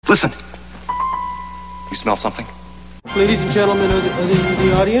Listen. You smell something? Ladies and gentlemen of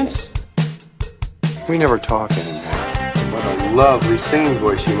the audience. We never talk anymore. What a lovely singing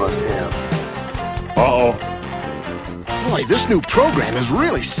voice you must have. Uh-oh. Boy, this new program is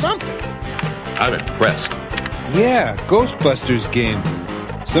really something. I'm impressed. Yeah, Ghostbusters game.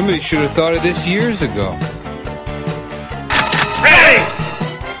 Somebody should have thought of this years ago. Ready!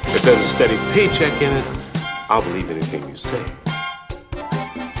 If there's a steady paycheck in it, I'll believe anything you say.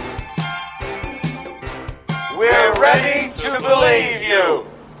 We're ready to believe you.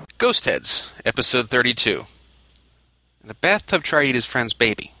 Ghostheads, episode 32. In the bathtub tried to eat his friend's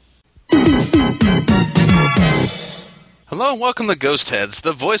baby. Hello and welcome to Ghostheads,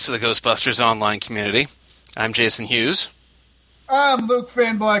 the voice of the Ghostbusters online community. I'm Jason Hughes. I'm Luke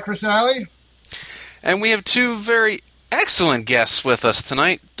Fanboy Crisali. And we have two very excellent guests with us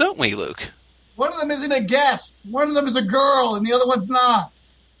tonight, don't we, Luke? One of them isn't a guest. One of them is a girl, and the other one's not.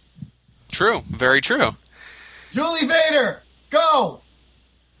 True, very true. Julie Vader, go!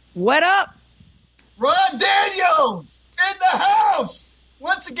 What up? Ron Daniels, in the house!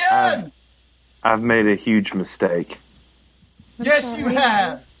 Once again! I've made a huge mistake. Yes, you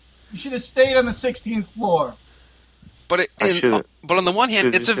have. You should have stayed on the 16th floor. But on the one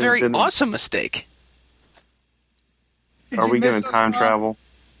hand, it's a very awesome mistake. Are we going to time travel?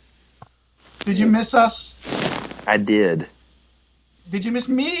 Did you miss us? I did. Did you miss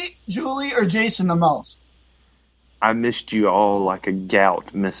me, Julie, or Jason the most? I missed you all like a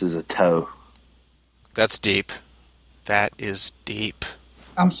gout misses a toe. That's deep. That is deep.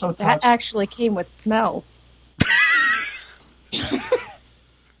 I'm so touched. That actually came with smells.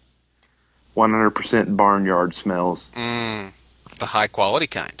 100% barnyard smells. The high quality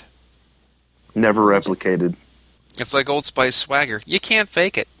kind. Never replicated. It's like Old Spice swagger. You can't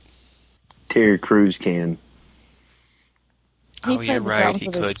fake it. Terry Crews can. He Oh, yeah, played the right. drums He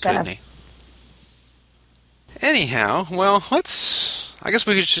with his could, couldn't he? chest. Anyhow, well, I guess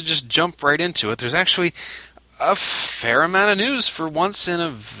we should just jump right into it. There's actually a fair amount of news for once in a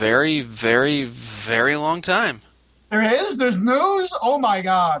very, very, very long time. There is? There's news? Oh my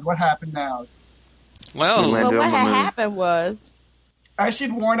god, what happened now? Well, Well, what had happened was I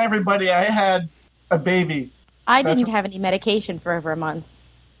should warn everybody I had a baby. I didn't have any medication for over a month.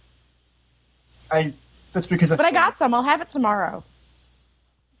 That's because But I got some. I'll have it tomorrow.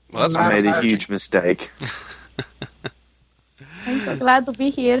 well, that's I made a Magic. huge mistake. I'm so glad to be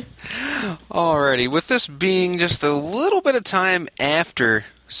here. Alrighty. With this being just a little bit of time after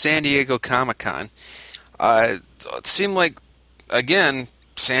San Diego Comic-Con, it seemed like, again,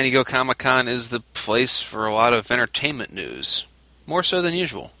 San Diego Comic-Con is the place for a lot of entertainment news. More so than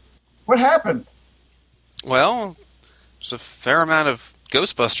usual. What happened? Well, there's a fair amount of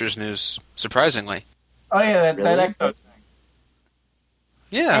Ghostbusters news, surprisingly. Oh yeah, that Really? Ecto thing.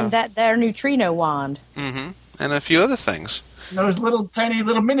 Yeah. And their neutrino wand. Mm-hmm. And a few other things. Those little tiny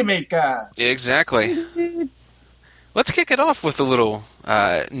little mini-mate guys. Exactly. Dudes. Let's kick it off with the little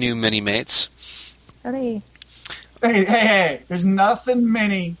new mini-mates. Hurry. Hey, there's nothing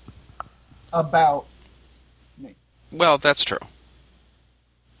mini about me. Well, that's true.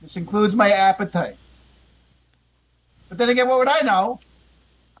 This includes my appetite. But then again, what would I know?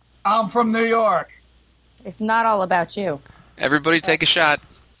 I'm from New York. It's not all about you. Everybody take a shot.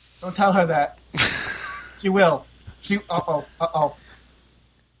 Don't tell her that. She will. Uh-oh.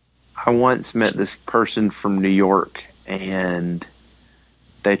 I once met this person from New York, and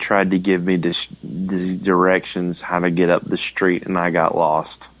they tried to give me these directions how to get up the street, and I got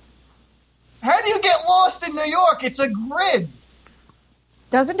lost. How do you get lost in New York? It's a grid.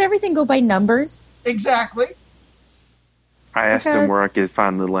 Doesn't everything go by numbers? Exactly. I asked them where I could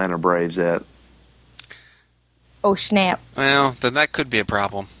find the Atlanta Braves at. Oh, snap. Well, then that could be a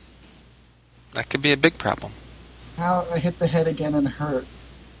problem. That could be a big problem. How I hit the head again and hurt.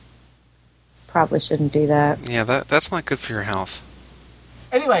 Probably shouldn't do that. Yeah, that's not good for your health.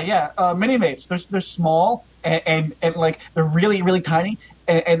 Anyway, yeah, mini-mates. They're small and like they're really, really tiny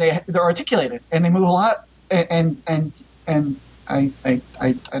and they're articulated and they move a lot and I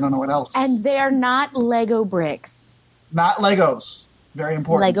don't know what else. And they're not Lego bricks. Not Legos. Very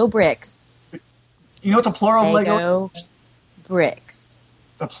important. Lego bricks. You know what the plural of Lego? Bricks.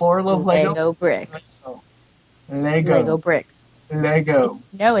 The plural of Lego? Lego bricks. Lego. Lego bricks. Lego.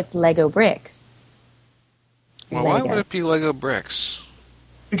 It's Lego bricks. Well, Lego. why would it be Lego bricks?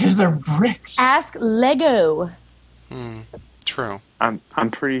 Because they're bricks. Ask Lego. True. I'm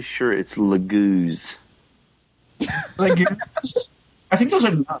pretty sure it's Legoo's. Legumes? I think those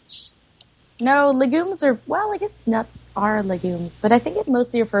are nuts. No, legumes are, well, I guess nuts are legumes, but I think it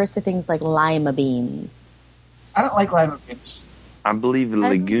mostly refers to things like lima beans. I don't like lima beans. I believe a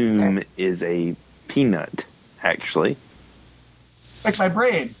legume is a peanut, actually. Like my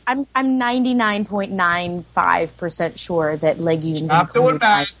brain. I'm 99.95% sure that legumes. Stop doing include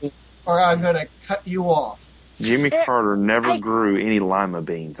that, beans. or I'm going to cut you off. Jimmy Carter never grew any lima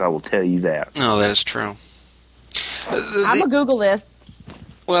beans, I will tell you that. Oh, that is true. I'm going to Google this.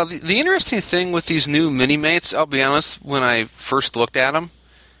 Well, the interesting thing with these new Mini-Mates, I'll be honest, when I first looked at them,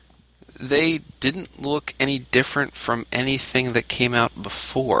 they didn't look any different from anything that came out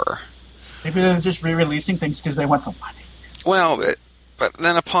before. Maybe they're just re-releasing things because they want the money. Well, but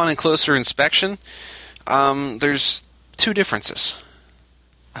then upon closer inspection, there's two differences.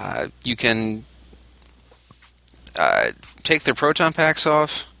 You can take their proton packs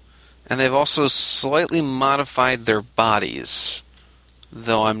off, and they've also slightly modified their bodies,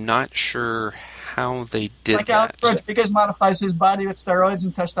 though I'm not sure how they did like that. Alex Rodriguez modifies his body with steroids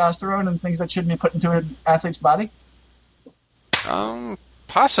and testosterone and things that shouldn't be put into an athlete's body?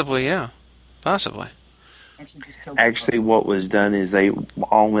 Possibly, yeah. Possibly. Actually, what was done is they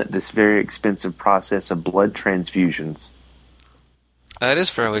all went this very expensive process of blood transfusions. That is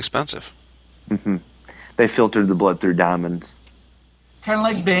fairly expensive. Mm-hmm. They filtered the blood through diamonds. Kind of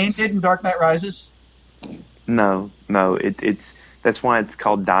like Bane did in Dark Knight Rises? No, it's that's why it's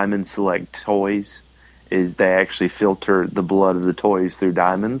called Diamond Select Toys, is they actually filter the blood of the toys through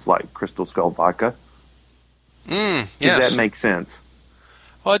diamonds, like Crystal Skull vodka. Yes. Does that make sense?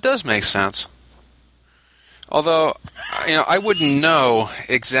 Well, it does make sense. Although, I wouldn't know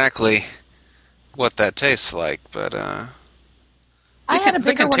exactly what that tastes like, but I had a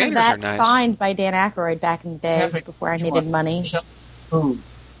bigger one of that signed by Dan Aykroyd back in the day before I needed money. Food.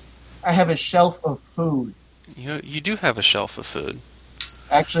 I have a shelf of food. You do have a shelf of food.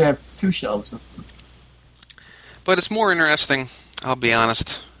 Actually, I have 2 shelves of food. But it's more interesting, I'll be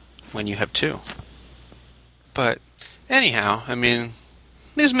honest, when you have 2. But anyhow,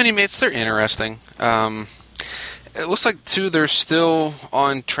 these Mini-Mates, they're interesting. It looks like, too, they're still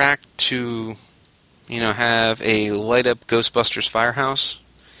on track to, have a light-up Ghostbusters firehouse.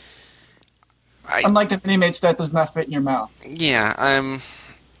 Unlike the Mini-Mates, that does not fit in your mouth. Yeah,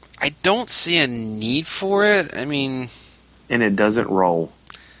 I don't see a need for it. And it doesn't roll.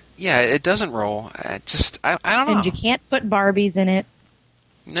 Yeah, it doesn't roll. I don't know. And you can't put Barbies in it.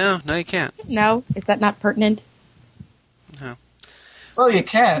 No, you can't. No? Is that not pertinent? No. Well, you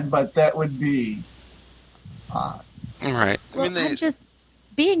can, but that would be odd. Right. Well,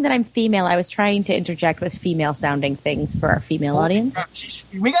 being that I'm female, I was trying to interject with female-sounding things for our female audience.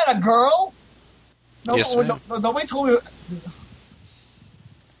 We got a girl? No, yes, nobody told me.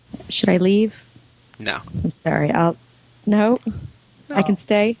 Should I leave? No. I'm sorry. No. I can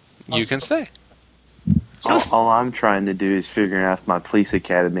stay? You can stay. All I'm trying to do is figure out if my Police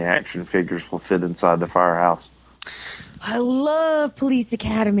Academy action figures will fit inside the firehouse. I love Police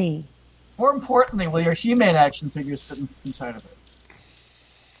Academy. More importantly, will your He-Man action figures fit inside of it?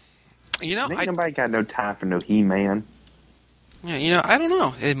 Ain't nobody got no time for no He-Man. Yeah, I don't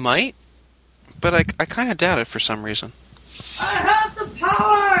know. It might, but I kind of doubt it for some reason. I have the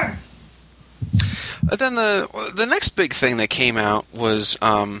power! But then the next big thing that came out was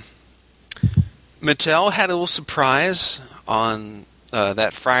Mattel had a little surprise on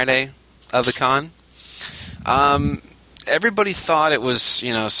that Friday of the con. Everybody thought it was,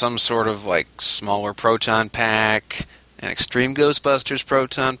 some sort of smaller proton pack, an Extreme Ghostbusters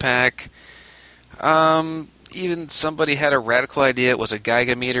proton pack. Even somebody had a radical idea it was a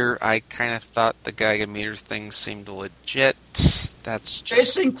Geiger-meter. I kind of thought the Geiger-meter thing seemed legit. That's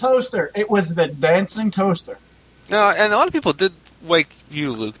just... Dancing toaster. It was the dancing toaster. No, and a lot of people did, like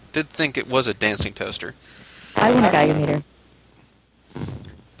you, Luke, did think it was a dancing toaster. I want a Geiger-meter.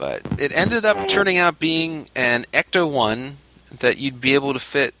 But it ended up turning out being an Ecto-1 that you'd be able to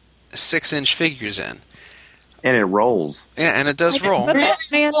fit 6-inch figures in. And it rolls. Yeah, and it does roll.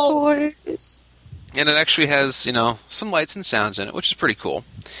 Batman toys. And it actually has, some lights and sounds in it, which is pretty cool.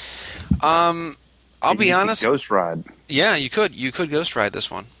 I'll be honest. Ghost ride. Yeah, you could. You could ghost ride this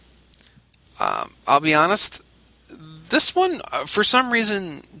one. I'll be honest. This one, for some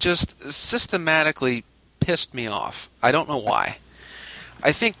reason, just systematically pissed me off. I don't know why.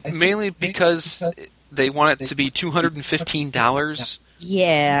 I think mainly because they want it to be $215.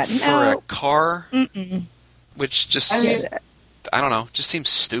 Yeah, for a car, which just I don't know, just seems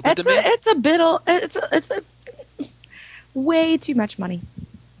stupid to me. It's a way too much money.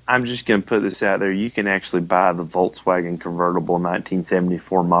 I'm just going to put this out there. You can actually buy the Volkswagen convertible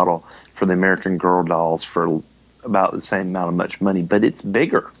 1974 model for the American Girl dolls for about the same amount of much money, but it's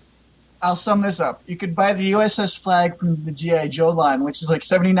bigger. I'll sum this up. You could buy the USS flag from the G.I. Joe line, which is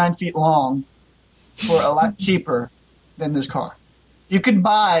 79 feet long, for a lot cheaper than this car. You could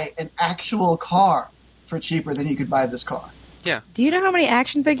buy an actual car for cheaper than you could buy this car. Yeah. Do you know how many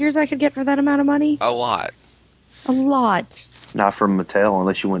action figures I could get for that amount of money? A lot. A lot. Not from Mattel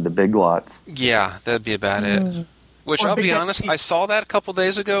unless you went to Big Lots. Yeah, that'd be about it. Which, I'll be honest, I saw that a couple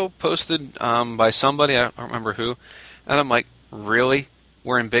days ago, posted by somebody, I don't remember who, and I'm like, really?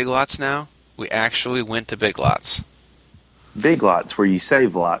 We're in Big Lots now? We actually went to Big Lots. Big Lots, where you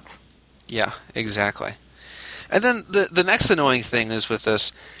save lots. Yeah, exactly. And then the next annoying thing is with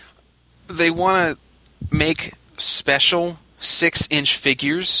this, they want to make special 6-inch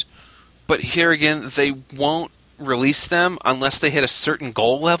figures, but here again, they won't release them unless they hit a certain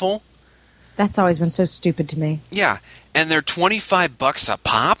goal level. That's always been so stupid to me. Yeah, and they're $25 a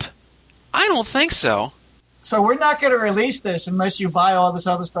pop? I don't think so. So we're not going to release this unless you buy all this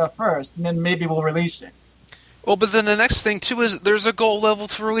other stuff first, and then maybe we'll release it. Well, but then the next thing, too, is there's a goal level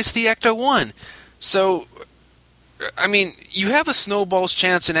to release the Ecto-1. So, I mean, you have a snowball's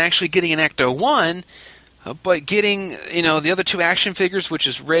chance in actually getting an Ecto-1, but getting, the other 2 action figures, which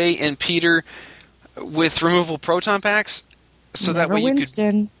is Ray and Peter, with removable proton packs, so Never that way you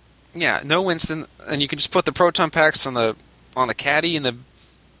Winston. could... Yeah, no Winston, and you can just put the proton packs on the caddy in the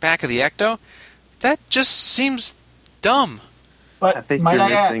back of the Ecto. That just seems dumb. But I think you're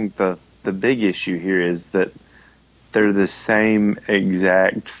missing the big issue here is that they're the same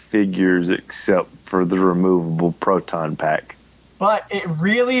exact figures except for the removable proton pack. But it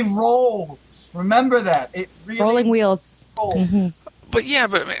really rolls. Remember that. It really rolling wheels. rolls. Mm-hmm. But yeah,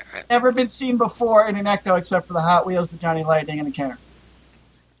 but... Never been seen before in an Ecto except for the Hot Wheels, the Johnny Lightning, and the Kenner.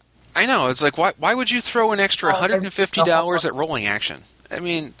 I know. It's like, why would you throw an extra $150 at rolling action? I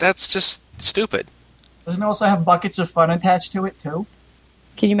mean, that's just stupid. Doesn't it also have buckets of fun attached to it, too?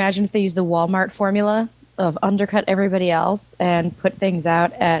 Can you imagine if they used the Walmart formula of undercut everybody else and put things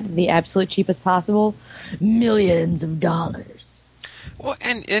out at the absolute cheapest possible? Millions of dollars. Well,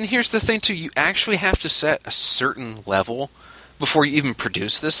 and here's the thing, too. You actually have to set a certain level before you even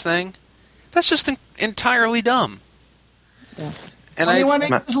produce this thing. That's just entirely dumb. Yeah. And 21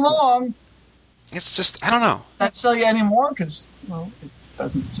 inches long. It's just, I don't know. Not sell you anymore because, well, it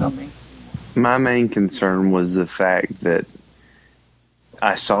doesn't sell me. My main concern was the fact that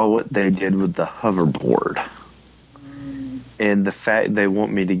I saw what they did with the hoverboard. And the fact they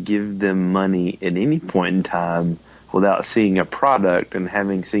want me to give them money at any point in time without seeing a product and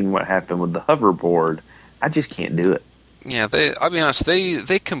having seen what happened with the hoverboard, I just can't do it. Yeah, I'll be honest,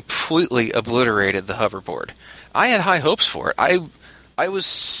 they completely obliterated the hoverboard. I had high hopes for it. I was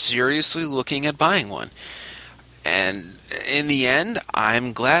seriously looking at buying one. And in the end,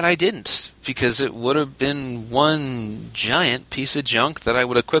 I'm glad I didn't, because it would have been one giant piece of junk that I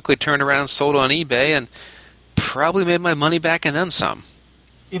would have quickly turned around and sold on eBay and probably made my money back and then some.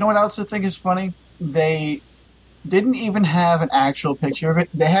 You know what else I think is funny? They didn't even have an actual picture of it.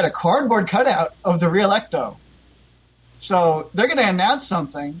 They had a cardboard cutout of the real Ecto. So they're going to announce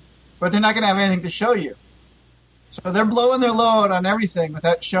something, but they're not going to have anything to show you. So they're blowing their load on everything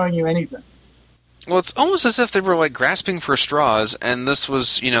without showing you anything. Well, it's almost as if they were, grasping for straws, and this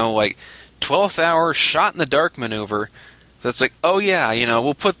was, 12th hour shot-in-the-dark maneuver that's like, oh, yeah,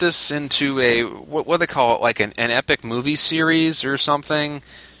 we'll put this into a, what do they call it, an epic movie series or something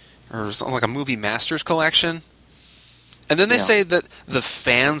like a movie masters collection. And then they say that the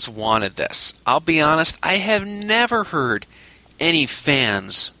fans wanted this. I'll be honest, I have never heard any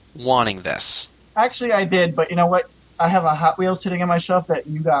fans wanting this. Actually, I did, but you know what? I have a Hot Wheels sitting on my shelf that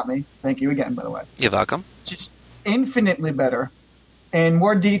you got me. Thank you again, by the way. You're welcome. It's infinitely better and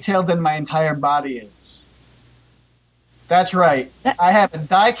more detailed than my entire body is. That's right. I have a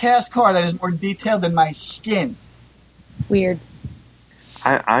die-cast car that is more detailed than my skin. Weird.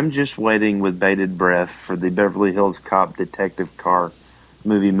 I'm just waiting with bated breath for the Beverly Hills Cop detective car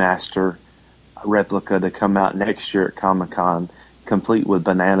movie master replica to come out next year at Comic-Con, complete with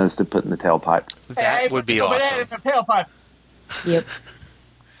bananas to put in the tailpipe. That would be awesome. Banana in the tailpipe. Yep.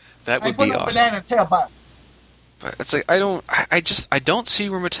 That would be awesome. Banana in the tailpipe. But it's like, I don't see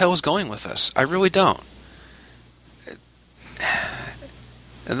where Mattel is going with this. I really don't.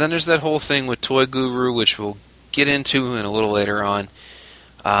 And then there's that whole thing with Toy Guru, which we'll get into in a little later on.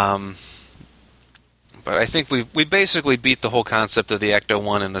 But I think we basically beat the whole concept of the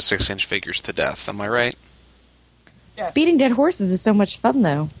Ecto-1 and the 6-inch figures to death. Am I right? Yes. Beating dead horses is so much fun,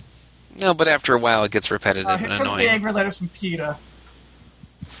 though. No, but after a while it gets repetitive and annoying. Here comes the angry letter from PETA.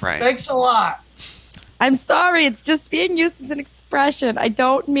 Right. Thanks a lot. I'm sorry, it's just being used as an expression. I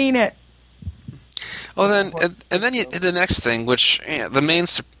don't mean it. Well, then, and then the next thing, which the main,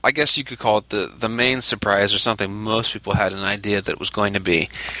 I guess you could call it the main surprise, or something most people had an idea that it was going to be,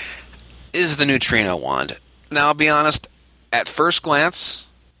 is the neutrino wand. Now, I'll be honest, at first glance,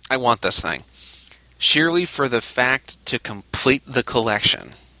 I want this thing. Sheerly for the fact to complete the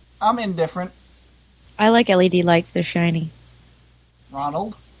collection. I'm indifferent. I like LED lights. They're shiny.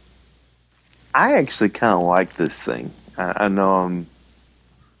 Ronald? I actually kind of like this thing. I know I'm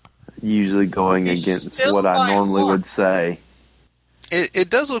usually going It's against still what I my normally heart. would say. It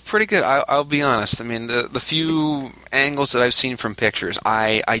does look pretty good. I'll be honest. I mean, the few angles that I've seen from pictures,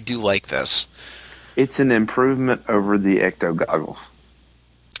 I do like this. It's an improvement over the Ecto goggles.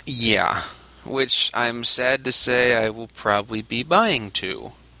 Yeah, which I'm sad to say I will probably be buying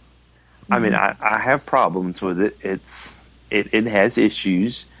too. I mean, I have problems with it. It has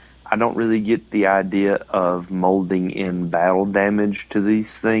issues. I don't really get the idea of molding in battle damage to these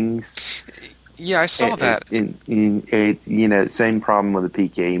things. Yeah, I saw that. Same problem with the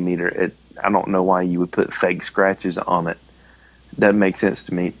PKE meter. I don't know why you would put fake scratches on it. Doesn't make sense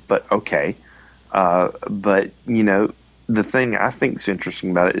to me, but okay. But, the thing I think is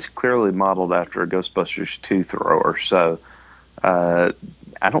interesting about it is clearly modeled after a Ghostbusters 2 thrower, so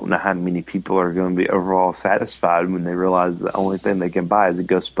I don't know how many people are going to be overall satisfied when they realize the only thing they can buy is a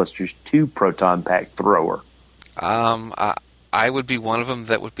Ghostbusters 2 proton pack thrower. I would be one of them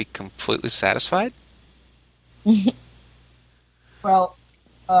that would be completely satisfied. Well,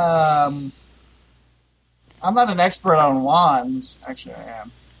 I'm not an expert on wands. Actually, I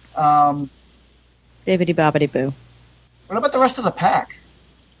am. Bibbidi bobbidi boo. What about the rest of the pack?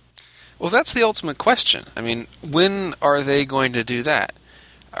 Well, that's the ultimate question. I mean, when are they going to do that?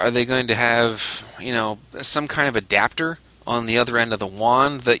 Are they going to have, some kind of adapter on the other end of the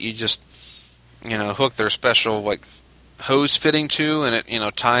wand that you just, hook their special, hose fitting to, and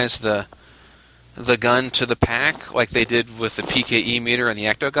it, ties the gun to the pack like they did with the PKE meter and the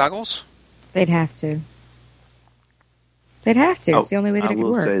Ecto goggles? They'd have to. It's the only way that it could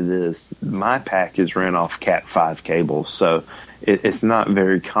work. I will say this. My pack is ran off Cat 5 cables, so it's not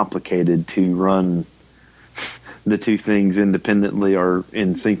very complicated to run the two things independently or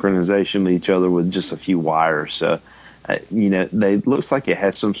in synchronization with each other with just a few wires. So, it looks like it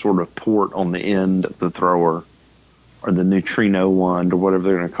has some sort of port on the end of the thrower or the neutrino wand or whatever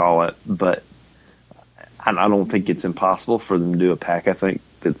they're going to call it. But I don't think it's impossible for them to do a pack. I think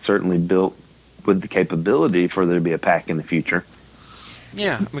it's certainly built with the capability for there to be a pack in the future.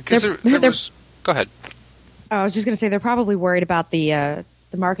 Yeah, because there was... Go ahead. I was just going to say they're probably worried about the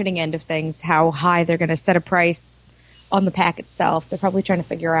marketing end of things, how high they're going to set a price on the pack itself. They're probably trying to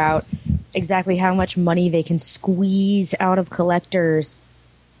figure out exactly how much money they can squeeze out of collectors.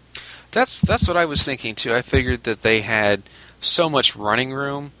 That's what I was thinking too. I figured that they had so much running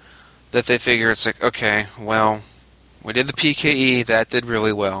room that they figure it's like, okay, well, we did the PKE, that did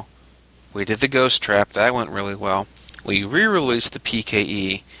really well. We did the Ghost Trap, that went really well. We re-released the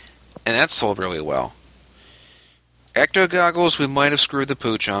PKE, and that sold really well. Ecto goggles, we might have screwed the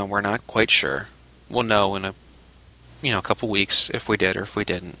pooch on. We're not quite sure. We'll know in a couple weeks if we did or if we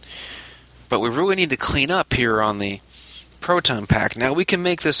didn't. But we really need to clean up here on the proton pack. Now, we can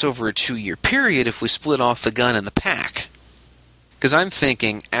make this over a 2-year period if we split off the gun and the pack. Because I'm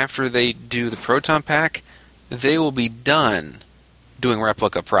thinking after they do the proton pack, they will be done doing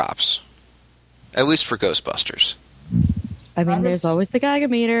replica props. At least for Ghostbusters. I mean, there's always the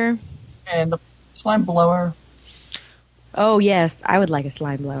Geiger-meter. And the slime blower. Oh, yes. I would like a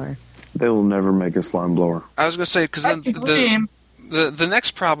slime blower. They will never make a slime blower. I was going to say, because then the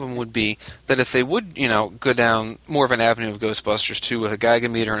next problem would be that if they would, go down more of an avenue of Ghostbusters 2 with a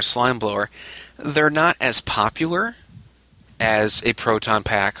Geiger-meter and a slime blower, they're not as popular as a proton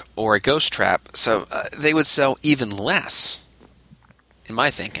pack or a Ghost Trap, so they would sell even less, in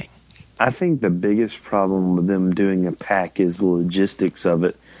my thinking. I think the biggest problem with them doing a pack is the logistics of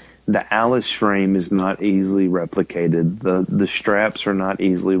it. The Alice frame is not easily replicated. The straps are not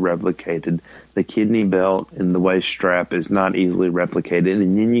easily replicated. The kidney belt and the waist strap is not easily replicated.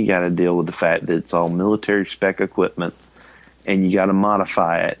 And then you got to deal with the fact that it's all military spec equipment, and you got to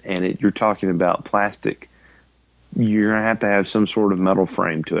modify it. And you're talking about plastic. You're going to have some sort of metal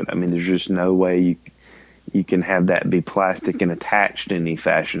frame to it. I mean, there's just no way you can have that be plastic and attached in any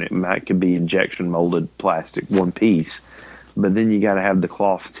fashion. It could be injection molded plastic, one piece. But then you got to have the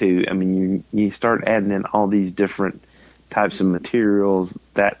cloth too. I mean, you start adding in all these different types of materials.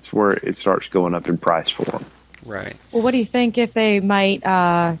 That's where it starts going up in price for them. Right. Well, what do you think if they might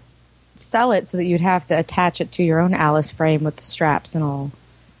sell it so that you'd have to attach it to your own Alice frame with the straps and all?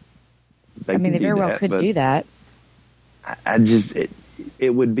 They very well could do that. It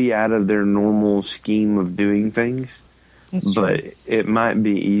would be out of their normal scheme of doing things. But it might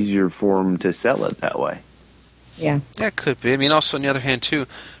be easier for them to sell it that way. Yeah. That could be. I mean, also on the other hand, too,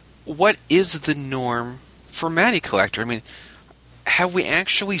 what is the norm for Matty Collector. I mean, have we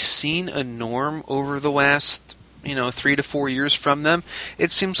actually seen a norm over the last 3 to 4 years from them?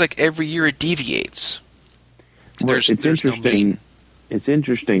 It seems like every year it deviates. There's interesting. It's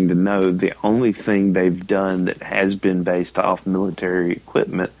interesting to know the only thing they've done that has been based off military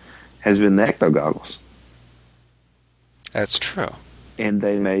equipment has been the Ecto goggles. That's true. And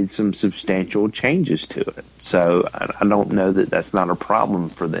they made some substantial changes to it. So I don't know that that's not a problem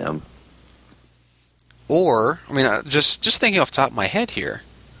for them. Or, I mean, just thinking off the top of my head here,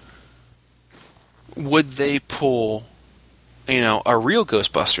 would they pull, a real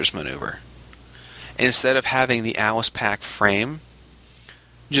Ghostbusters maneuver? Instead of having the Alice pack frame,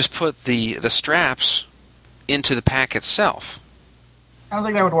 just put the straps into the pack itself. I don't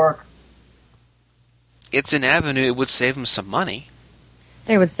think that would work. It's an avenue. It would save them some money.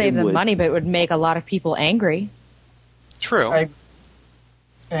 It would save them money, but it would make a lot of people angry. True.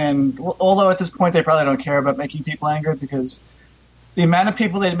 And although at this point they probably don't care about making people angry, because the amount of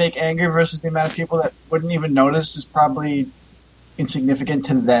people they'd make angry versus the amount of people that wouldn't even notice is probably insignificant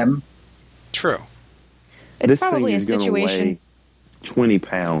to them. True. It's probably a situation. Weigh 20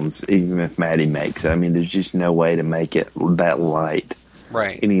 pounds, even if Maddie makes it. I mean, there's just no way to make it that light.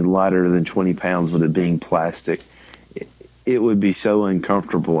 Right. Any lighter than 20 pounds with it being plastic. It would be so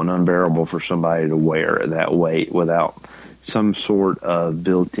uncomfortable and unbearable for somebody to wear that weight without some sort of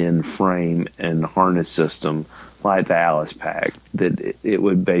built-in frame and harness system like the Alice pack, that it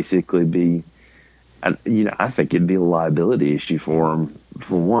would basically be, I think it'd be a liability issue for them,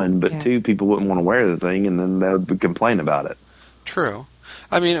 for one, but two, people wouldn't want to wear the thing, and then they would complain about it. True.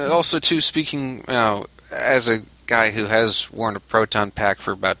 I mean, also, too, speaking as a guy who has worn a proton pack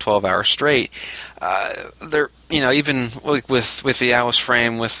for about 12 hours straight, even like with the Alice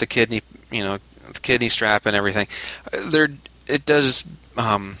frame, with the kidney, the kidney strap and everything, it does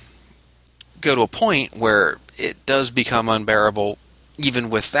go to a point where it does become unbearable, even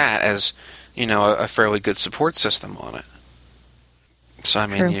with that as a fairly good support system on it. So I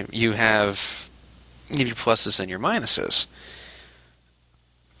mean, you have your pluses and your minuses.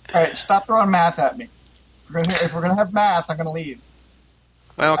 All right, stop throwing math at me. If we're gonna have math, I'm gonna leave.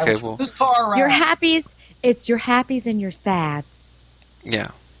 Well, okay, this car around. Your happies. It's your happies and your sads. Yeah.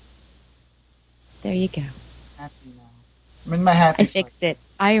 There you go. Happy now. I'm in my happy. I fixed it.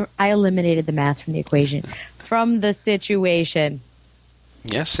 I eliminated the math from the equation. From the situation.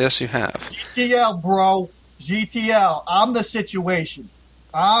 Yes, you have. GTL, bro. GTL. I'm the situation.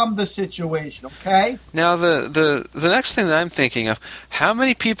 Okay? Now, the next thing that I'm thinking of, how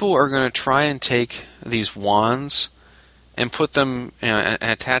many people are going to try and take these wands and put them, and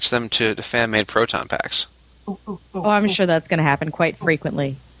attach them to the fan-made proton packs? I'm sure that's going to happen quite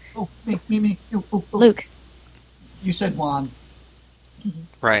frequently. Me. Luke. You said wand.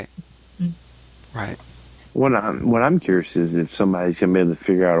 Right. Right. What I'm curious is if somebody's going to be able to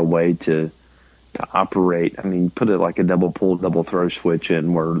figure out a way to operate. I mean, put it like a double pull, double throw switch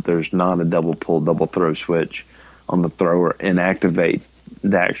in where there's not a double pull, double throw switch on the thrower, and activate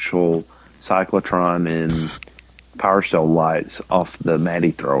the actual cyclotron and power cell lights off the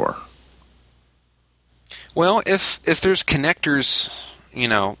Matty thrower. Well, if there's connectors, in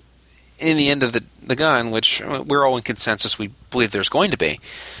the end of the gun, which we're all in consensus we believe there's going to be,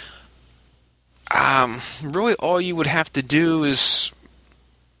 really all you would have to do is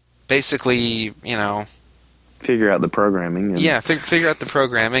basically, figure out the programming. Figure out the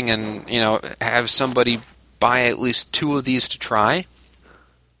programming and, have somebody buy at least 2 of these to try.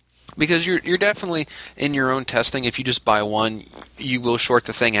 Because you're definitely, in your own testing, if you just buy one, you will short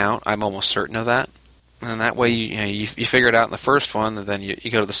the thing out. I'm almost certain of that. And that way, you figure it out in the first one, and then you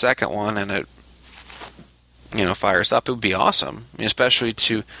go to the second one, and it, fires up. It would be awesome. I mean, especially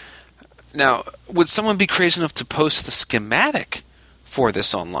to... Now, would someone be crazy enough to post the schematic for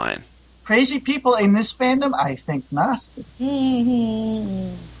this online? Crazy people in this fandom? I think not.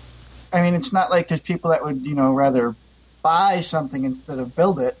 Mm-hmm. I mean, it's not like there's people that would, rather buy something instead of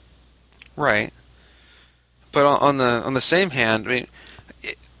build it. Right. But on the same hand, I mean,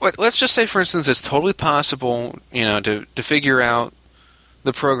 let's just say, for instance, it's totally possible, to figure out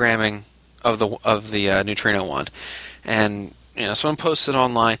the programming of the neutrino wand, and someone posts it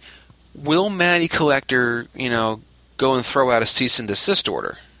online. Will Matty Collector, go and throw out a cease and desist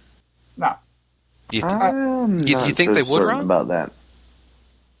order? No. Do you think they would, Ron? About that.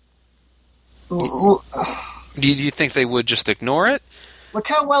 Do you think they would just ignore it? Look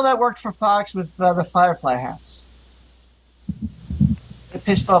how well that worked for Fox with the Firefly hats. It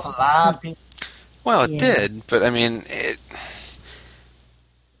pissed off a lot of people. Well, it did, but I mean,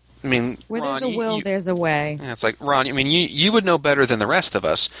 where Ron, there's a will, there's a way. Yeah, it's like, Ron, I mean, you would know better than the rest of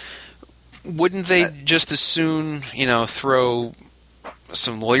us. wouldn't they just as soon, throw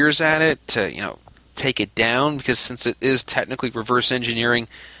some lawyers at it to, take it down? Because since it is technically reverse engineering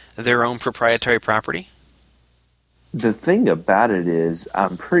their own proprietary property? The thing about it is,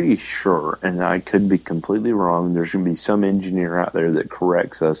 I'm pretty sure, and I could be completely wrong, there's going to be some engineer out there that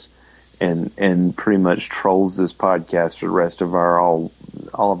corrects us and pretty much trolls this podcast for the rest of all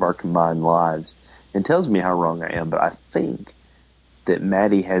of our combined lives and tells me how wrong I am. But I think that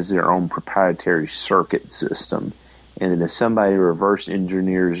Maddie has their own proprietary circuit system, and that if somebody reverse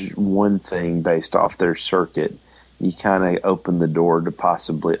engineers one thing based off their circuit, you kind of open the door to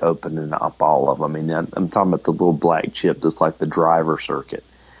possibly opening up all of them. I mean, I'm talking about the little black chip that's like the driver circuit.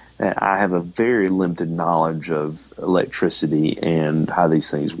 And I have a very limited knowledge of electricity and how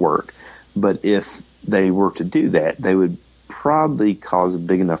these things work. But if they were to do that, they would probably cause a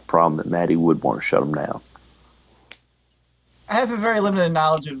big enough problem that Maddie would want to shut them down. I have a very limited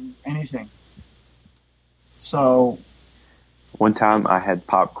knowledge of anything. So... One time I had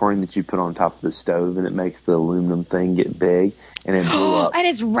popcorn that you put on top of the stove, and it makes the aluminum thing get big, and it blew up. And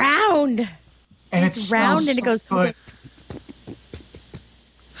it's round. And it's round, and it goes... Good.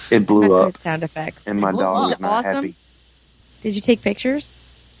 It blew up. Good sound effects. And my dog was not awesome. happy. Did you take pictures?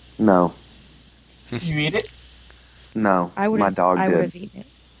 No. You eat it? No. My dog did. I would have eaten it.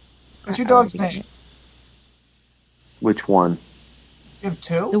 What's your dog's name? Which one? You have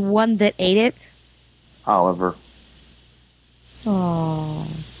two? The one that ate it? Oliver. Oh.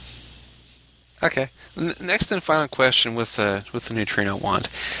 Okay. Next and final question with the neutrino wand: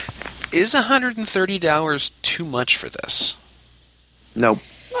 is $130 too much for this? Nope.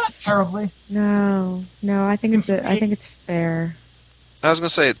 Not terribly. No, I think it's fair. I was going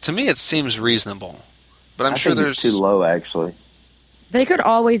to say, to me, it seems reasonable, but I'm sure there's it's too low. Actually, they could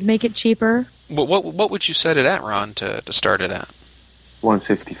always make it cheaper. What would you set it at, Ron, to start it at?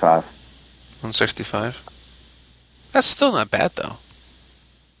 $165. $165. That's still not bad, though.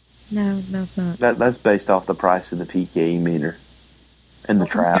 No, it's not. That's based off the price of the PKE meter and the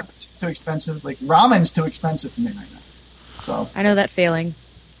trap. It's too expensive. Like, ramen's too expensive for me right now. So I know that feeling.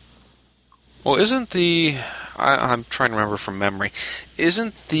 Well, isn't the... I'm trying to remember from memory.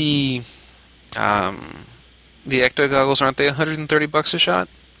 Isn't the ecto goggles, aren't they $130 a shot?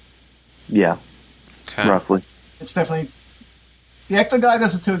 Yeah. Okay. Roughly. It's definitely... The ecto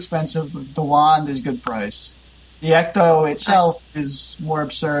goggles are too expensive. The wand is good price. The ecto itself is more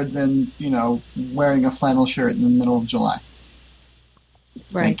absurd than, wearing a flannel shirt in the middle of July.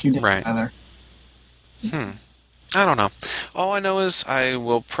 Right. Thank you, Right. Heather. I don't know. All I know is I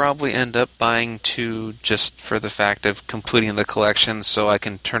will probably end up buying two just for the fact of completing the collection so I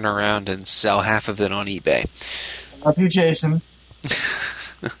can turn around and sell half of it on eBay. Love you, Jason.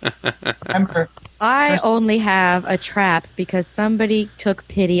 Remember, I only have a trap because somebody took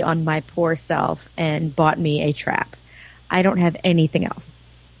pity on my poor self and bought me a trap. I don't have anything else.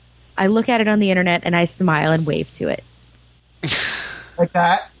 I look at it on the internet and I smile and wave to it. like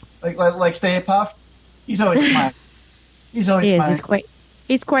that? Like Stay Puft? He's always smiling. He's always smiling.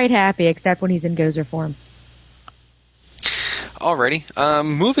 He's quite happy, except when he's in Gozer form. Alrighty.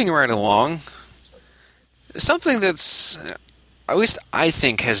 Moving right along. Something that's... at least I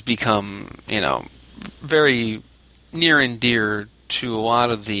think has become, very near and dear to a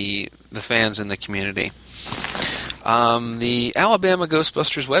lot of the fans in the community. The Alabama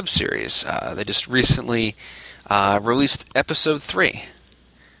Ghostbusters web series. They just recently released episode 3.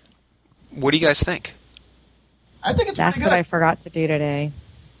 What do you guys think? I think it's That's pretty good. what I forgot to do today.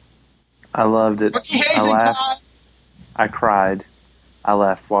 I loved it. Rookie I hazing laughed. time. I cried. I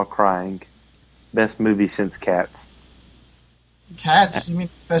laughed while crying. Best movie since Cats. Cats? You mean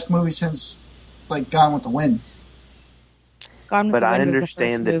best movie since, Gone with the Wind? Gone with But the I Wind was the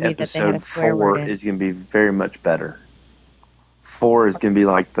understand first that movie that they had a episode swear 4 word in. is going to be very much better. 4 is going to be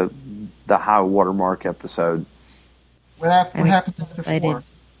like the high watermark episode. What happened after excited. 4?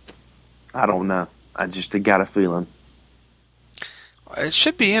 I don't know. I just got a feeling. It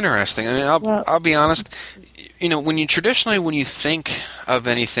should be interesting. I mean, I'll be honest. When you think of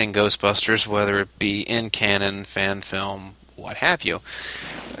anything Ghostbusters, whether it be in canon, fan film, what have you,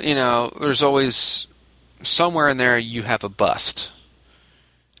 there's always somewhere in there you have a bust.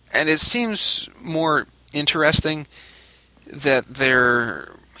 And it seems more interesting that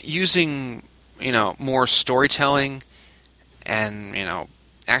they're using, more storytelling and,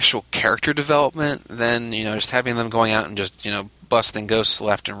 actual character development than, just having them going out and just, busting ghosts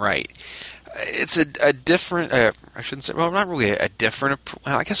left and right. It's a different, I shouldn't say, well, not really a different,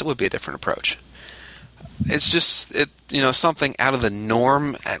 well, I guess it would be a different approach. It's just, something out of the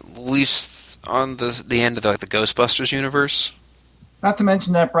norm, at least on the end of the Ghostbusters universe. Not to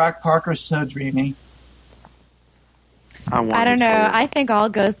mention that Brock Parker's so dreamy. I don't know. I think all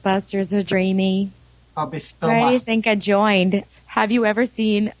Ghostbusters are dreamy. I'll be still. Where do you think I joined? Have you ever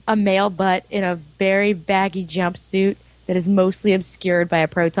seen a male butt in a very baggy jumpsuit that is mostly obscured by a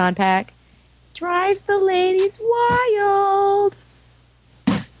proton pack? Drives the ladies wild.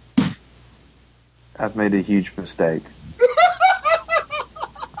 I've made a huge mistake.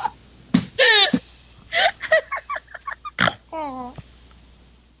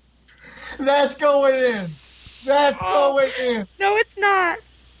 That's going in. That's going in. No, it's not.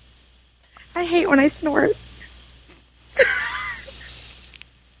 I hate when I snort.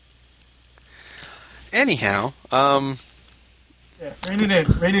 Anyhow, Yeah, rein it in,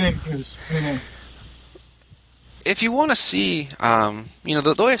 Goose. Rein it in. if you want to see,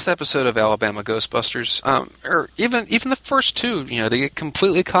 the latest episode of Alabama Ghostbusters, or even the first two, they get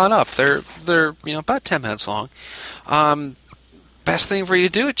completely caught up. They're about 10 minutes long. Best thing for you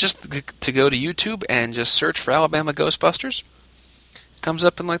to do is just to go to YouTube and just search for Alabama Ghostbusters. Comes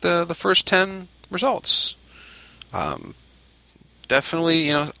up in like the first 10 results.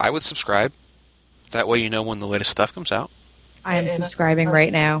 Definitely, I would subscribe. That way you know when the latest stuff comes out. I am subscribing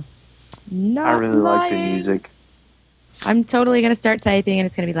right now. Not I really like the lying. music. I'm totally going to start typing and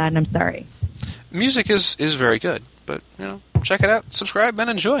it's going to be loud and I'm sorry. Music is very good, but check it out, subscribe, and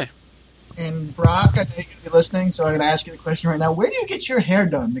enjoy. And Brock, I think you'll be listening, so I'm going to ask you the question right now. Where do you get your hair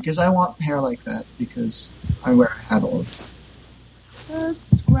done? Because I want hair like that, because I wear a hat all the time.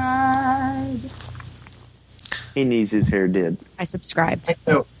 Subscribe. He needs his hair did. I subscribed. I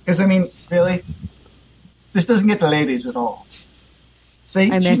know. Because, really, this doesn't get the ladies at all. See,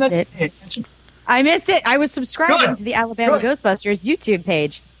 I she's missed not it. paying attention. I missed it. I was subscribing Good. to the Alabama Good. Ghostbusters YouTube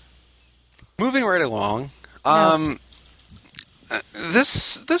page. Moving right along, No.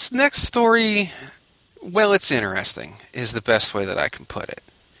 this next story, well, it's interesting, is the best way that I can put it.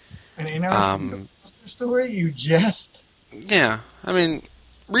 An interesting Ghostbuster story? You jest. Yeah,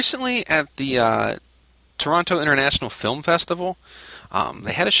 recently at the Toronto International Film Festival,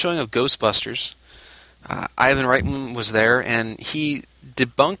 they had a showing of Ghostbusters. Ivan Reitman was there, and he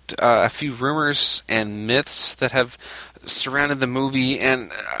debunked a few rumors and myths that have surrounded the movie,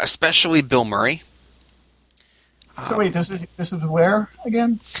 and especially Bill Murray. So wait, this is where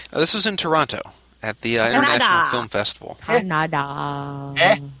again? This was in Toronto at the International Film Festival. Canada.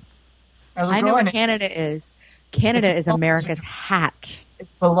 How's it I know going? where Canada is. Canada It's is America's hat.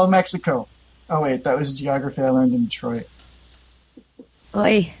 It's below Mexico. Oh wait, that was geography I learned in Detroit.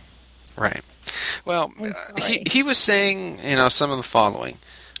 Oy. Right. Well, I'm sorry. he was saying, some of the following.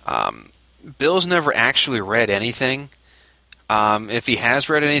 Bill's never actually read anything. If he has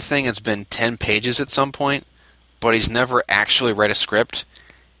read anything, it's been 10 pages at some point, but he's never actually read a script.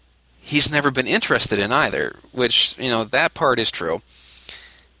 He's never been interested in either, which, that part is true.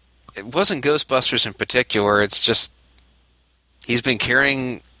 It wasn't Ghostbusters in particular, it's just he's been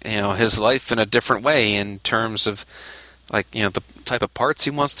carrying, his life in a different way in terms of, the type of parts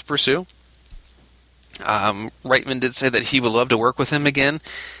he wants to pursue. Reitman did say that he would love to work with him again,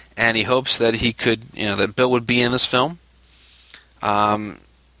 and he hopes that he could, that Bill would be in this film.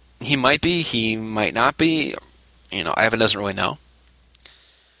 He might be, he might not be. Ivan doesn't really know.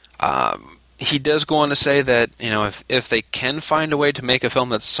 He does go on to say that, if they can find a way to make a film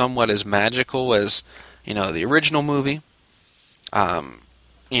that's somewhat as magical as, the original movie,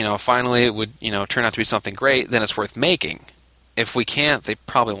 finally it would, turn out to be something great, then it's worth making. If we can't, they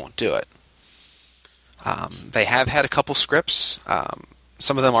probably won't do it. They have had a couple scripts.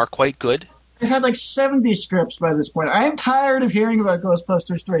 Some of them are quite good. They've had like 70 scripts by this point. I am tired of hearing about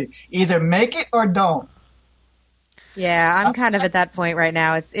Ghostbusters 3. Either make it or don't. Yeah, I'm kind of at that point right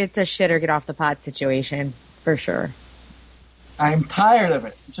now. It's a shit or get off the pot situation, for sure. I'm tired of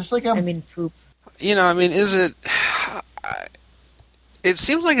it. Just like poop. Is it... It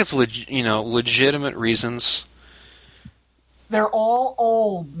seems like it's legitimate reasons. They're all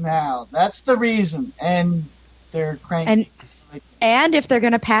old now. That's the reason. And they're cranky. And if they're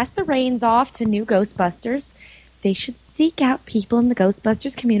going to pass the reins off to new Ghostbusters, they should seek out people in the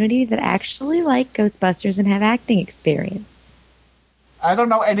Ghostbusters community that actually like Ghostbusters and have acting experience. I don't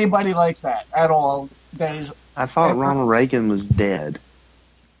know anybody like that at all. That is. I thought Ronald Reagan was dead.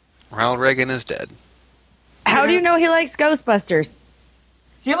 Ronald Reagan is dead. How do you know he likes Ghostbusters?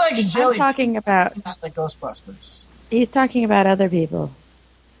 He likes jelly. I'm talking about... Not like Ghostbusters. He's talking about other people.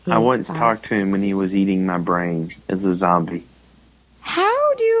 I once talked to him when he was eating my brain as a zombie.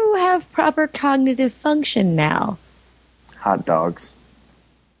 How do you have proper cognitive function now? Hot dogs.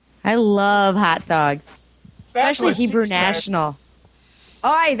 I love hot dogs. Especially what she Hebrew said. National.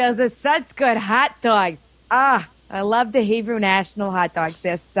 Oi, those are such good hot dogs. Ah, I love the Hebrew National hot dogs.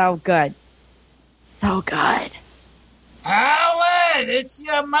 They're so good. So good. Howard, it's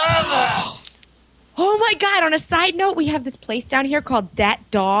your mother. Oh my God. On a side note, we have this place down here called Dat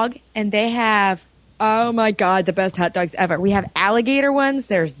Dog, and they have, oh my God, the best hot dogs ever. We have alligator ones.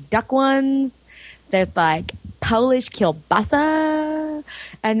 There's duck ones. There's like Polish kielbasa.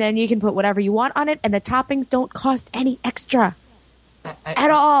 And then you can put whatever you want on it, and the toppings don't cost any extra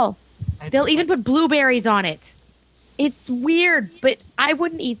at all. They'll even put blueberries on it. It's weird, but I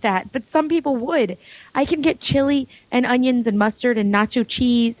wouldn't eat that. But some people would. I can get chili and onions and mustard and nacho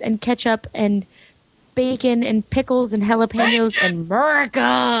cheese and ketchup and bacon and pickles and jalapenos and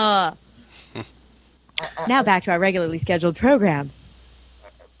America. Now back to our regularly scheduled program.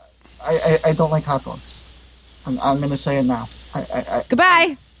 I don't like hot dogs. I'm going to say it now.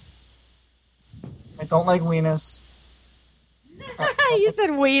 Goodbye. I don't like wieners. You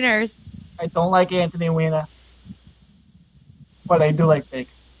said wieners. I don't like Anthony Weiner. But I do like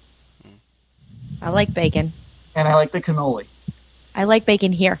bacon. I like bacon. And I like the cannoli. I like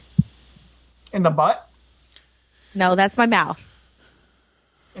bacon here. In the butt? No, that's my mouth.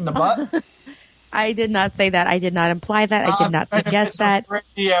 In the butt? I did not say that. I did not imply that. I did not suggest that.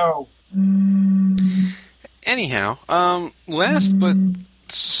 Radio. Anyhow, last but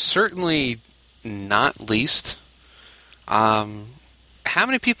certainly not least, how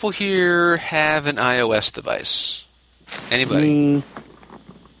many people here have an iOS device? Anybody?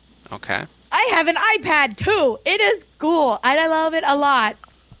 Okay. I have an iPad too. It is cool, and I love it a lot.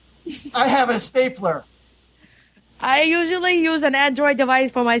 I have a stapler. I usually use an Android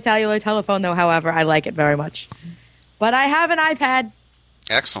device for my cellular telephone, though, however, I like it very much. But I have an iPad.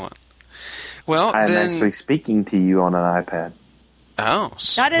 Excellent. Well, I'm then... actually speaking to you on an iPad. Oh,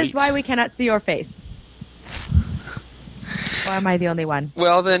 sweet. That is why we cannot see your face. Or am I the only one?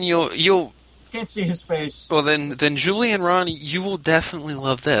 Well, then you'll Can't see his face. Well, then Julie and Ron, you will definitely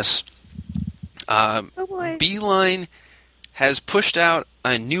love this. Oh boy. Beeline has pushed out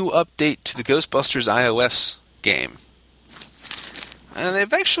a new update to the Ghostbusters iOS game. And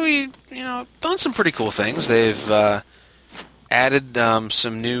they've actually, done some pretty cool things. They've added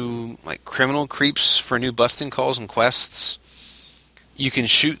some new criminal creeps for new busting calls and quests. You can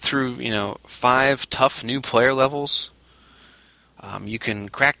shoot through, 5 tough new player levels. You can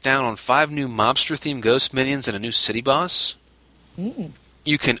crack down on 5 new mobster-themed ghost minions and a new city boss. Mm.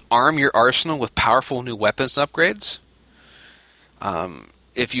 You can arm your arsenal with powerful new weapons upgrades.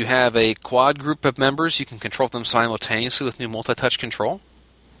 If you have a quad group of members, you can control them simultaneously with new multi-touch control.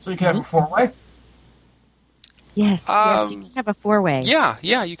 So you can have a 4-way? Yes, yes, you can have a 4-way.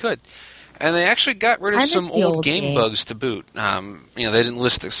 Yeah, you could. And they actually got rid of I miss some the old old game game. bugs to boot. They didn't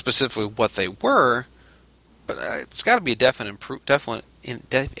list specifically what they were, but it's got to be a definite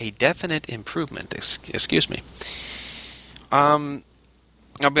improvement. Excuse me. I'll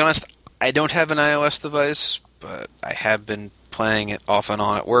be honest, I don't have an iOS device, but I have been playing it off and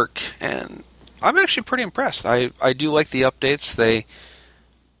on at work, and I'm actually pretty impressed. I do like the updates. They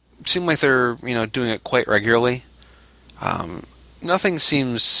seem like they're doing it quite regularly. Nothing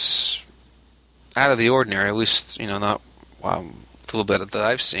seems out of the ordinary, at least not a little bit that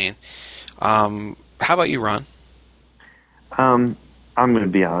I've seen. How about you, Ron? I'm going to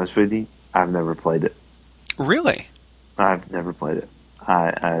be honest with you. I've never played it. Really? I've never played it.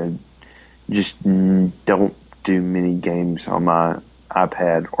 I just don't do many games on my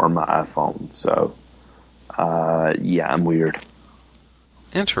iPad or my iPhone. So, yeah, I'm weird.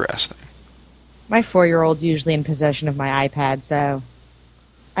 Interesting. My 4-year-old's usually in possession of my iPad, so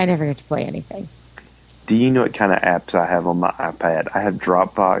I never get to play anything. Do you know what kind of apps I have on my iPad? I have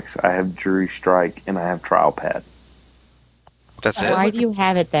Dropbox, I have Jury Strike, and I have TrialPad. That's it? Why do you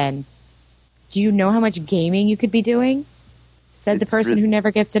have it then? Do you know how much gaming you could be doing? Said the person who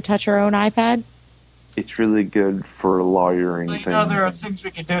never gets to touch her own iPad. It's really good for lawyering Well, things. there are things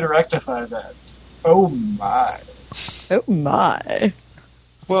we can do to rectify that. Oh my. Oh my.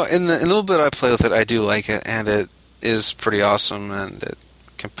 Well, in the little bit I play with it, I do like it, and it is pretty awesome, and it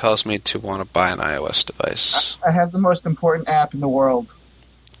compels me to want to buy an iOS device. I have the most important app in the world.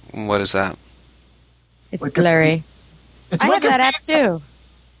 What is that? It's blurry. It's I have that app Wikipedia.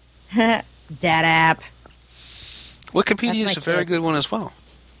 too. That app. Wikipedia That's is my a very kid. good one as well.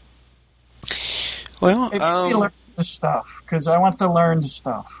 Well, It makes me learn the stuff, because I want to learn the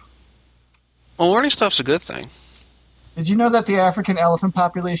stuff. learning stuff's a good thing. Did you know that the African elephant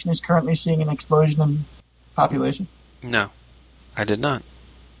population is currently seeing an explosion in population? No, I did not.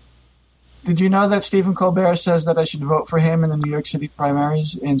 Did you know that Stephen Colbert says that I should vote for him in the New York City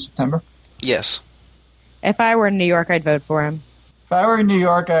primaries in September? Yes. If I were in New York, I'd vote for him. If I were in New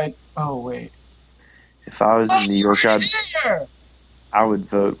York, I'd... Oh, wait. If I was in New York, Here! I would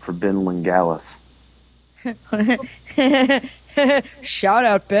vote for Ben Lingalis. Shout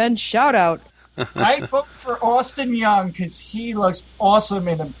out, Ben. Shout out. I'd vote for Austin Young because he looks awesome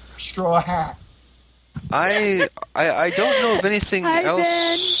in a straw hat. I don't know of anything Hi,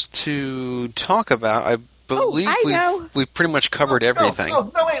 else to talk about. I believe I know. we've pretty much covered everything.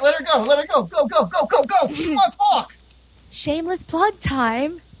 No, wait, let her go. Let her go. Go. Come on, talk. Shameless plug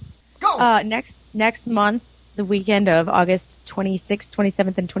time. Go. Next month, the weekend of August 26th,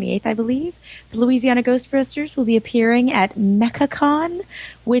 27th, and 28th, I believe, the Louisiana Ghostbusters will be appearing at MechaCon,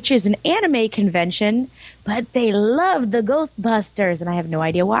 which is an anime convention, but they love the Ghostbusters, and I have no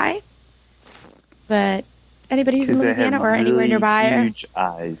idea why. But anybody who's in Louisiana or anywhere nearby, huge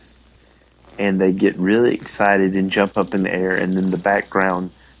eyes, and they get really excited and jump up in the air, and then the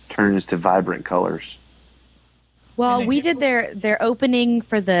background turns to vibrant colors. well, we did their opening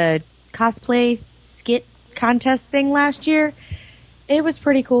for the cosplay skit contest thing last year. It was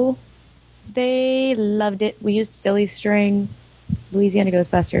pretty cool. They loved it. We used silly string. Louisiana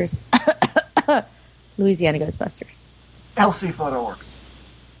Ghostbusters. Louisiana Ghostbusters. LC Photo Works.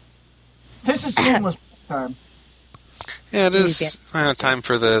 It's a shameless time. Yeah, it is time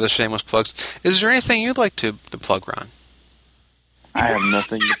for the shameless plugs. Is there anything you'd like to plug, Ron? I have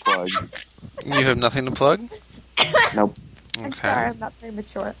nothing to plug. You have nothing to plug? Nope. Okay. I'm sorry, I'm not very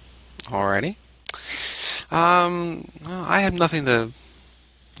mature. Alrighty. Well, I have nothing to,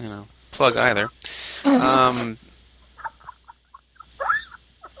 plug either.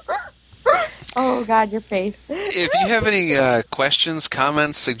 Oh, God, your face. If you have any questions,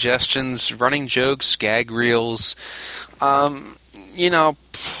 comments, suggestions, running jokes, gag reels, pretty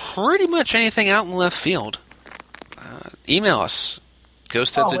much anything out in left field, email us,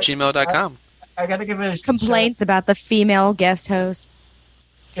 ghostheads@gmail.com. I gotta give it a Complaints about the female guest host.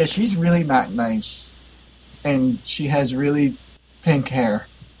 Yeah, she's really not nice. And she has really pink hair.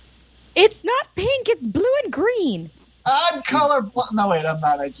 It's not pink, it's blue and green. I'm colorblind. No, wait, I'm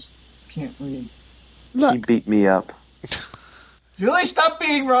not. I just can't read. He Look, beat me up. Julie, stop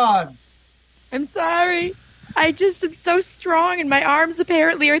being Ron. I'm sorry. I just am so strong, and my arms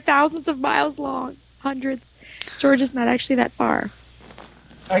apparently are thousands of miles long. Hundreds. Georgia's not actually that far.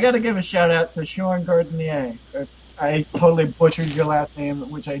 I gotta give a shout out to Sean Gardenier. I totally butchered your last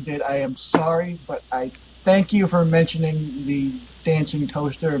name, which I did. I am sorry, but I thank you for mentioning the dancing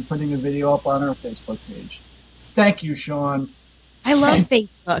toaster and putting the video up on our Facebook page. Thank you, Sean. I love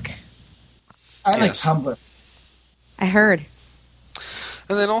Facebook. I like Yes. Tumblr. I heard.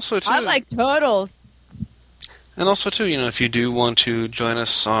 And then also, too... I like turtles. And also, too, if you do want to join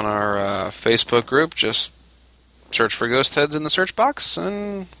us on our Facebook group, just search for Ghostheads in the search box,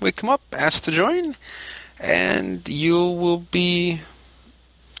 and we come up, ask to join, and you will be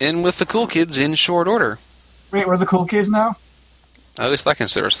in with the cool kids in short order. Wait, we're the cool kids now? At least I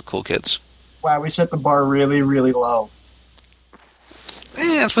consider us the cool kids. Wow, we set the bar really, really low.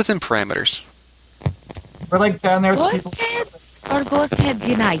 It's within parameters. We're like down there with the people. Ghostheads or Ghostheads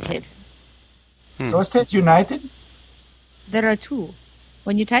United? Ghostheads United? There are two.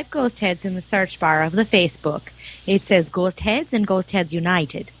 When you type Ghostheads in the search bar of the Facebook, it says Ghostheads and Ghostheads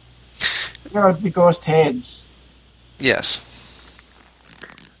United. There are the Ghost Heads. Yes.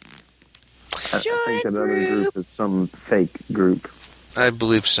 I think that other group is some fake group. I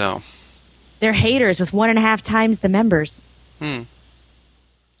believe so. They're haters with 1.5 times the members.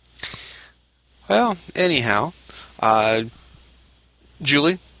 Well, anyhow,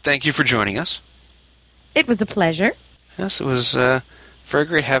 Julie, thank you for joining us. It was a pleasure. Yes, it was very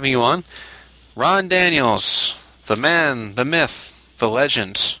great having you on. Ron Daniels, the man, the myth, the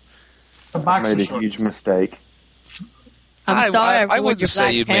legend. The boxer Made a shorts. huge mistake. I'm sorry I everyone, wouldn't your say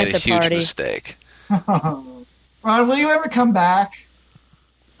Black you'd made a Panther huge party. mistake. Ron, will you ever come back?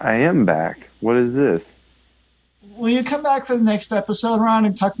 I am back. What is this? Will you come back for the next episode, Ron,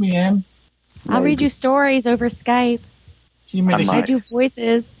 and tuck me in? I'll read you stories over Skype. You made I a might. I do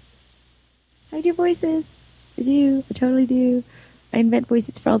voices. I do voices. I do. I totally do. I invent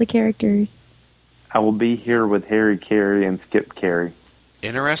voices for all the characters. I will be here with Harry Carey and Skip Carey.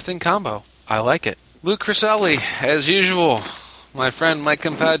 Interesting combo. I like it. Luke Criselli, as usual. My friend, my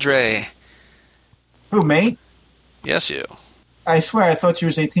compadre. Who, me? Yes, you. I swear, I thought she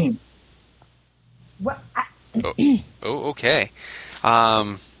was 18. What? Oh, okay.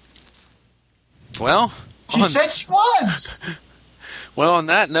 Well... She said she was! Well, on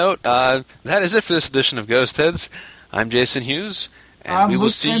that note, that is it for this edition of Ghostheads. I'm Jason Hughes, and I'm we will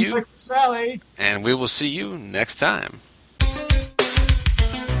Luke see you. Hendrick Sally. And we will see you next time. Too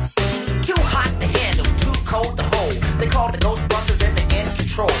hot to handle, too cold to hold. They called the Ghostbusters and they're in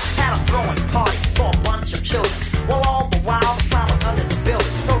control. Had a throwing party for a bunch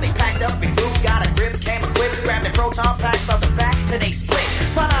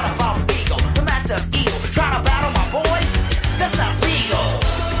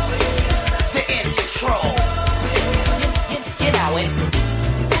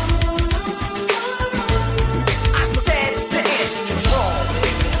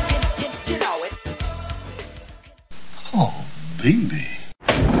baby.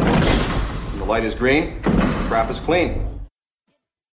 When the light is green, the trap is clean.